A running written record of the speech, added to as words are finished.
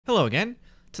Hello again.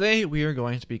 Today we are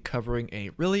going to be covering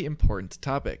a really important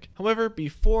topic. However,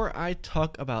 before I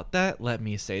talk about that, let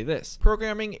me say this.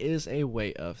 Programming is a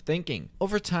way of thinking.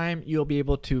 Over time, you'll be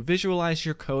able to visualize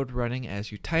your code running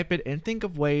as you type it and think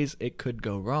of ways it could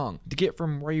go wrong. To get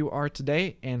from where you are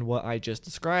today and what I just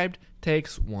described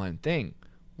takes one thing.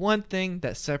 One thing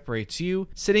that separates you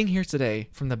sitting here today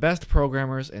from the best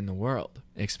programmers in the world.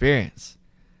 Experience.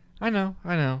 I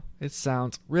know, it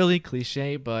sounds really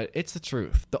cliche, but it's the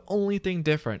truth. The only thing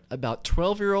different about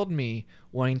 12-year-old me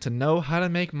wanting to know how to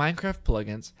make Minecraft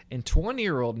plugins and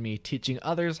 20-year-old me teaching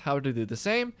others how to do the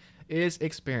same is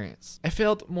experience. I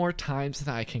failed more times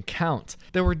than I can count.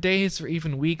 There were days or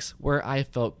even weeks where I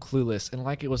felt clueless and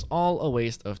like it was all a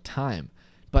waste of time.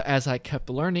 But as I kept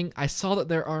learning, I saw that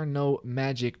there are no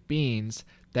magic beans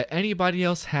that anybody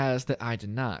else has that I did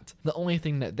not. The only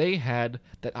thing that they had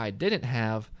that I didn't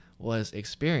have was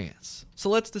experience. So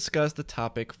let's discuss the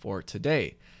topic for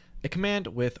today, a command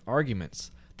with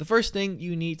arguments. The first thing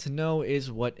you need to know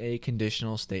is what a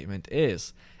conditional statement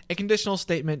is. A conditional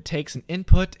statement takes an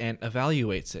input and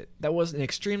evaluates it. That was an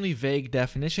extremely vague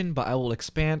definition, but I will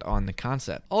expand on the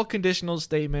concept. All conditional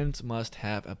statements must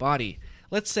have a body.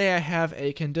 Let's say I have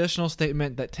a conditional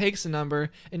statement that takes a number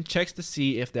and checks to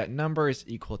see if that number is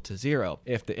equal to 0.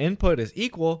 If the input is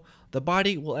equal, the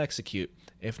body will execute.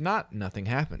 If not, nothing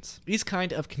happens. These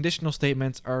kind of conditional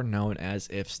statements are known as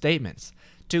if statements.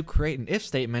 To create an if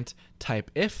statement,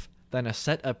 type if, then a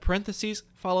set of parentheses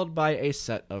followed by a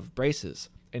set of braces.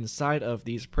 Inside of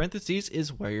these parentheses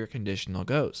is where your conditional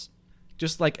goes.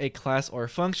 Just like a class or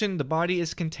function, the body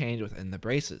is contained within the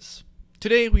braces.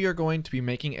 Today we are going to be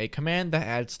making a command that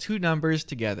adds two numbers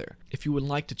together. If you would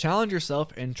like to challenge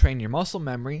yourself and train your muscle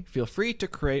memory, feel free to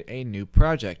create a new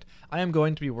project. I am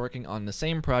going to be working on the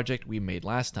same project we made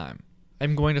last time.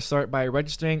 I'm going to start by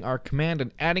registering our command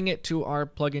and adding it to our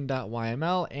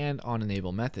plugin.yml and on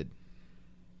enable method.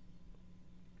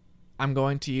 I'm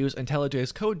going to use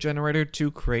IntelliJ's code generator to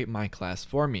create my class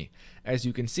for me. As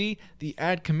you can see, the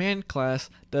add command class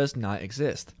does not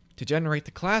exist. To generate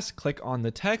the class, click on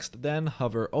the text, then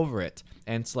hover over it,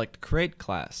 and select Create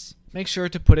Class. Make sure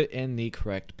to put it in the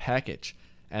correct package.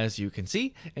 As you can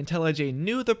see, IntelliJ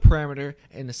knew the parameter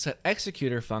in the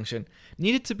setExecutor function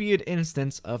needed to be an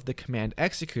instance of the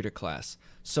commandExecutor class,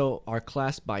 so our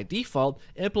class by default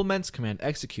implements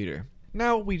commandExecutor.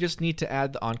 Now we just need to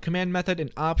add the onCommand method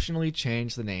and optionally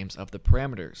change the names of the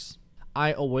parameters.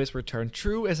 I always return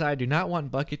true as I do not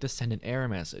want bukkit to send an error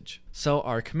message. So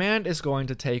our command is going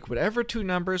to take whatever two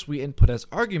numbers we input as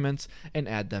arguments and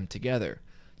add them together.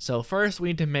 So first we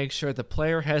need to make sure the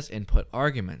player has input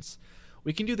arguments.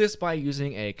 We can do this by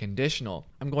using a conditional.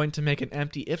 I'm going to make an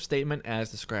empty if statement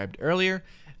as described earlier.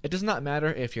 It does not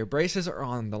matter if your braces are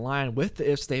on the line with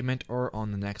the if statement or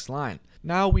on the next line.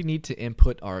 Now we need to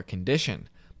input our condition.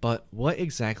 But what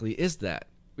exactly is that?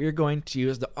 We are going to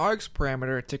use the args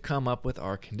parameter to come up with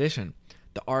our condition.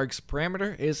 The args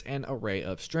parameter is an array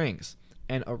of strings.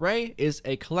 An array is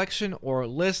a collection or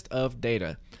list of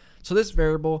data. So this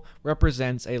variable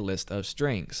represents a list of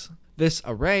strings. This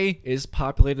array is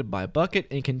populated by bukkit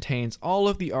and contains all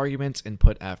of the arguments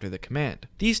input after the command.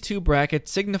 These two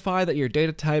brackets signify that your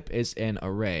data type is an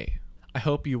array. I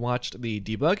hope you watched the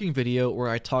debugging video where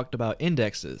I talked about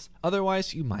indexes,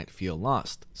 otherwise you might feel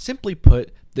lost. Simply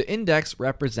put, the index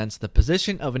represents the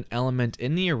position of an element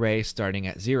in the array starting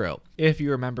at 0. If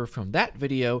you remember from that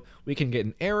video, we can get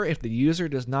an error if the user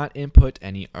does not input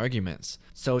any arguments.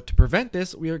 So to prevent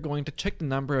this, we are going to check the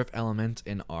number of elements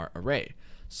in our array.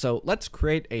 So let's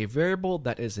create a variable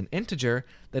that is an integer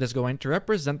that is going to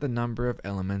represent the number of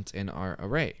elements in our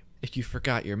array. If you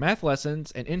forgot your math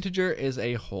lessons, an integer is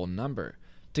a whole number.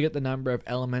 To get the number of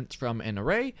elements from an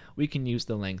array, we can use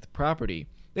the length property.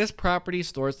 This property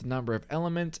stores the number of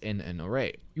elements in an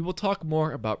array. We will talk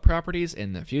more about properties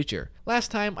in the future.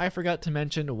 Last time I forgot to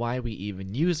mention why we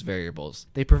even use variables.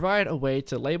 They provide a way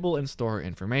to label and store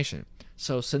information.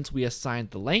 So since we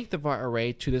assigned the length of our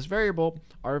array to this variable,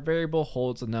 our variable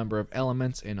holds the number of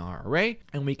elements in our array,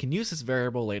 and we can use this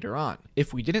variable later on.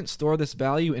 If we didn't store this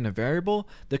value in a variable,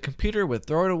 the computer would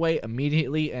throw it away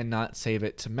immediately and not save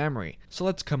it to memory. So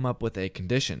let's come up with a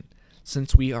condition.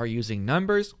 Since we are using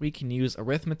numbers, we can use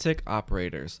arithmetic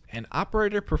operators. An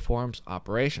operator performs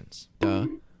operations. Duh.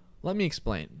 Let me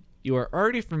explain. You are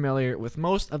already familiar with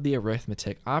most of the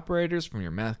arithmetic operators from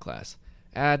your math class.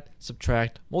 Add,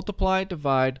 subtract, multiply,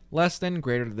 divide, less than,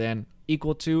 greater than,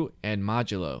 equal to, and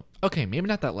modulo. Okay, maybe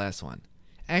not that last one.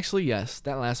 Actually, yes,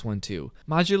 that last one too.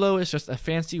 Modulo is just a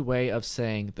fancy way of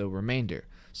saying the remainder.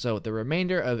 So the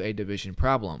remainder of a division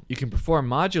problem. You can perform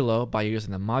modulo by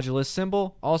using the modulus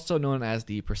symbol, also known as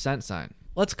the percent sign.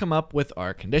 Let's come up with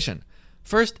our condition.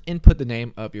 First, input the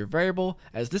name of your variable,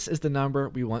 as this is the number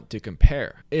we want to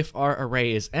compare. If our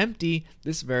array is empty,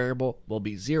 this variable will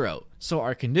be 0, so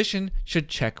our condition should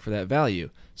check for that value.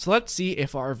 So let's see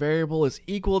if our variable is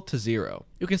equal to 0.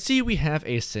 You can see we have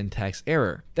a syntax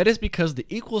error. That is because the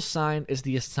equal sign is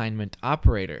the assignment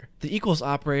operator. The equals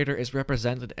operator is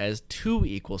represented as 2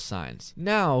 equal signs.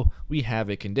 Now we have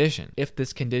a condition. If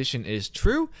this condition is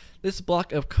true, this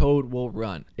block of code will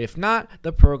run. If not,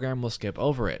 the program will skip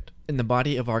over it. In the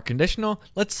body of our conditional,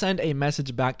 let's send a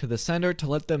message back to the sender to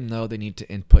let them know they need to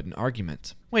input an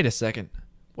argument. Wait a second.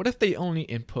 What if they only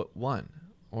input 1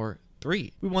 or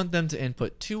 3? We want them to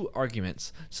input 2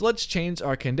 arguments, so let's change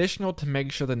our conditional to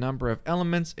make sure the number of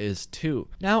elements is 2.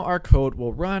 Now our code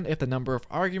will run if the number of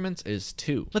arguments is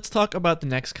 2. Let's talk about the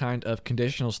next kind of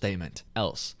conditional statement,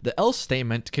 else. The else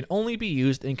statement can only be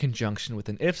used in conjunction with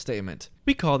an if statement.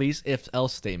 We call these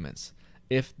if-else statements.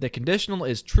 If the conditional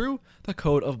is true, the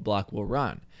code of block will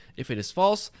run. If it is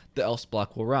false, the else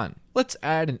block will run. Let's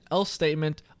add an else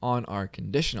statement on our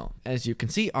conditional. As you can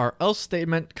see, our else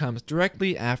statement comes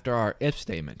directly after our if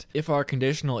statement. If our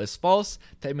conditional is false,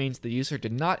 that means the user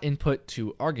did not input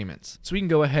 2 arguments. So we can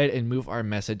go ahead and move our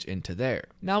message into there.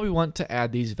 Now we want to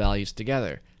add these values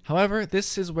together. However,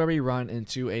 this is where we run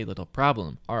into a little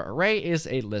problem. Our array is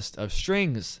a list of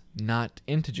strings, not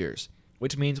integers,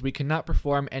 which means we cannot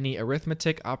perform any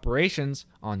arithmetic operations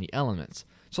on the elements.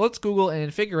 So let's Google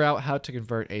and figure out how to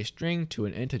convert a string to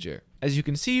an integer. As you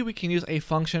can see, we can use a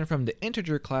function from the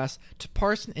integer class to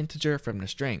parse an integer from the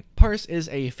string. Parse is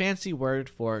a fancy word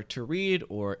for to read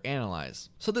or analyze.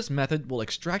 So this method will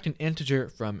extract an integer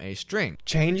from a string.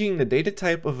 Changing the data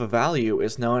type of a value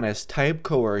is known as type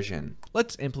coercion.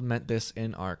 Let's implement this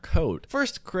in our code.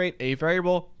 First, create a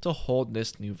variable to hold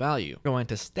this new value. We're going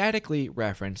to statically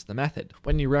reference the method.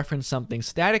 When you reference something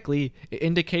statically, it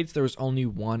indicates there is only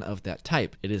one of that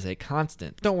type. It is a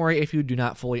constant. Don't worry if you do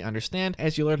not fully understand.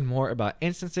 As you learn more about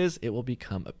instances, it will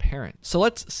become apparent. So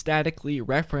let's statically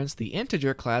reference the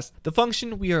integer class. The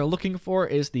function we are looking for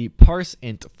is the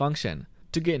parseInt function.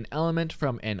 To get an element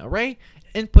from an array,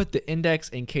 input the index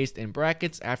encased in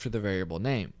brackets after the variable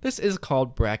name. This is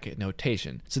called bracket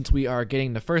notation. Since we are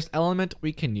getting the first element,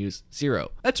 we can use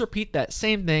 0. Let's repeat that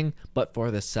same thing, but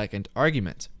for the second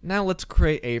argument. Now let's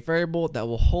create a variable that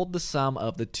will hold the sum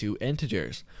of the 2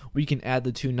 integers. We can add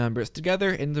the 2 numbers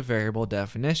together in the variable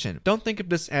definition. Don't think of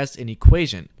this as an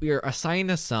equation. We are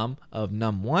assigning a sum of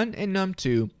num1 and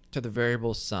num2 to the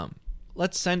variable sum.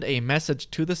 Let's send a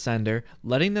message to the sender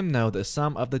letting them know the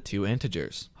sum of the 2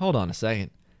 integers. Hold on a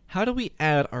second. How do we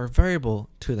add our variable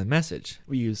to the message?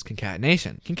 We use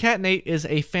concatenation. Concatenate is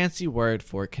a fancy word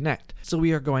for connect. So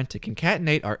we are going to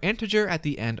concatenate our integer at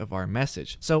the end of our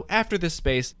message. So after this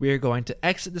space, we are going to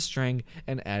exit the string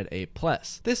and add a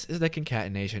plus. This is the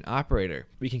concatenation operator.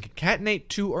 We can concatenate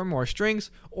 2 or more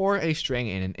strings or a string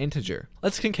and an integer.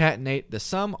 Let's concatenate the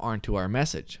sum onto our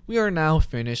message. We are now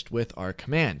finished with our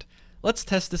command. Let's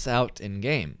test this out in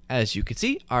game. As you can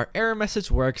see, our error message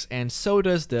works and so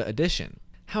does the addition.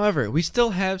 However, we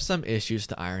still have some issues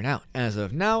to iron out. As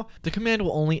of now, the command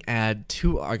will only add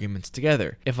 2 arguments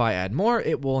together. If I add more,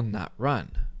 it will not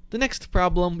run. The next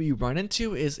problem we run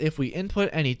into is if we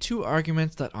input any 2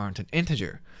 arguments that aren't an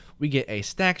integer. We get a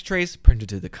stack trace printed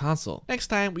to the console. Next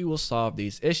time, we will solve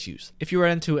these issues. If you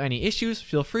run into any issues,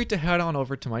 feel free to head on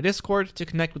over to my Discord to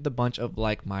connect with a bunch of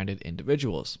like-minded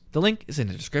individuals. The link is in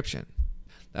the description.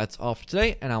 That's all for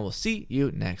today, and I will see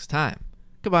you next time.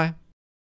 Goodbye.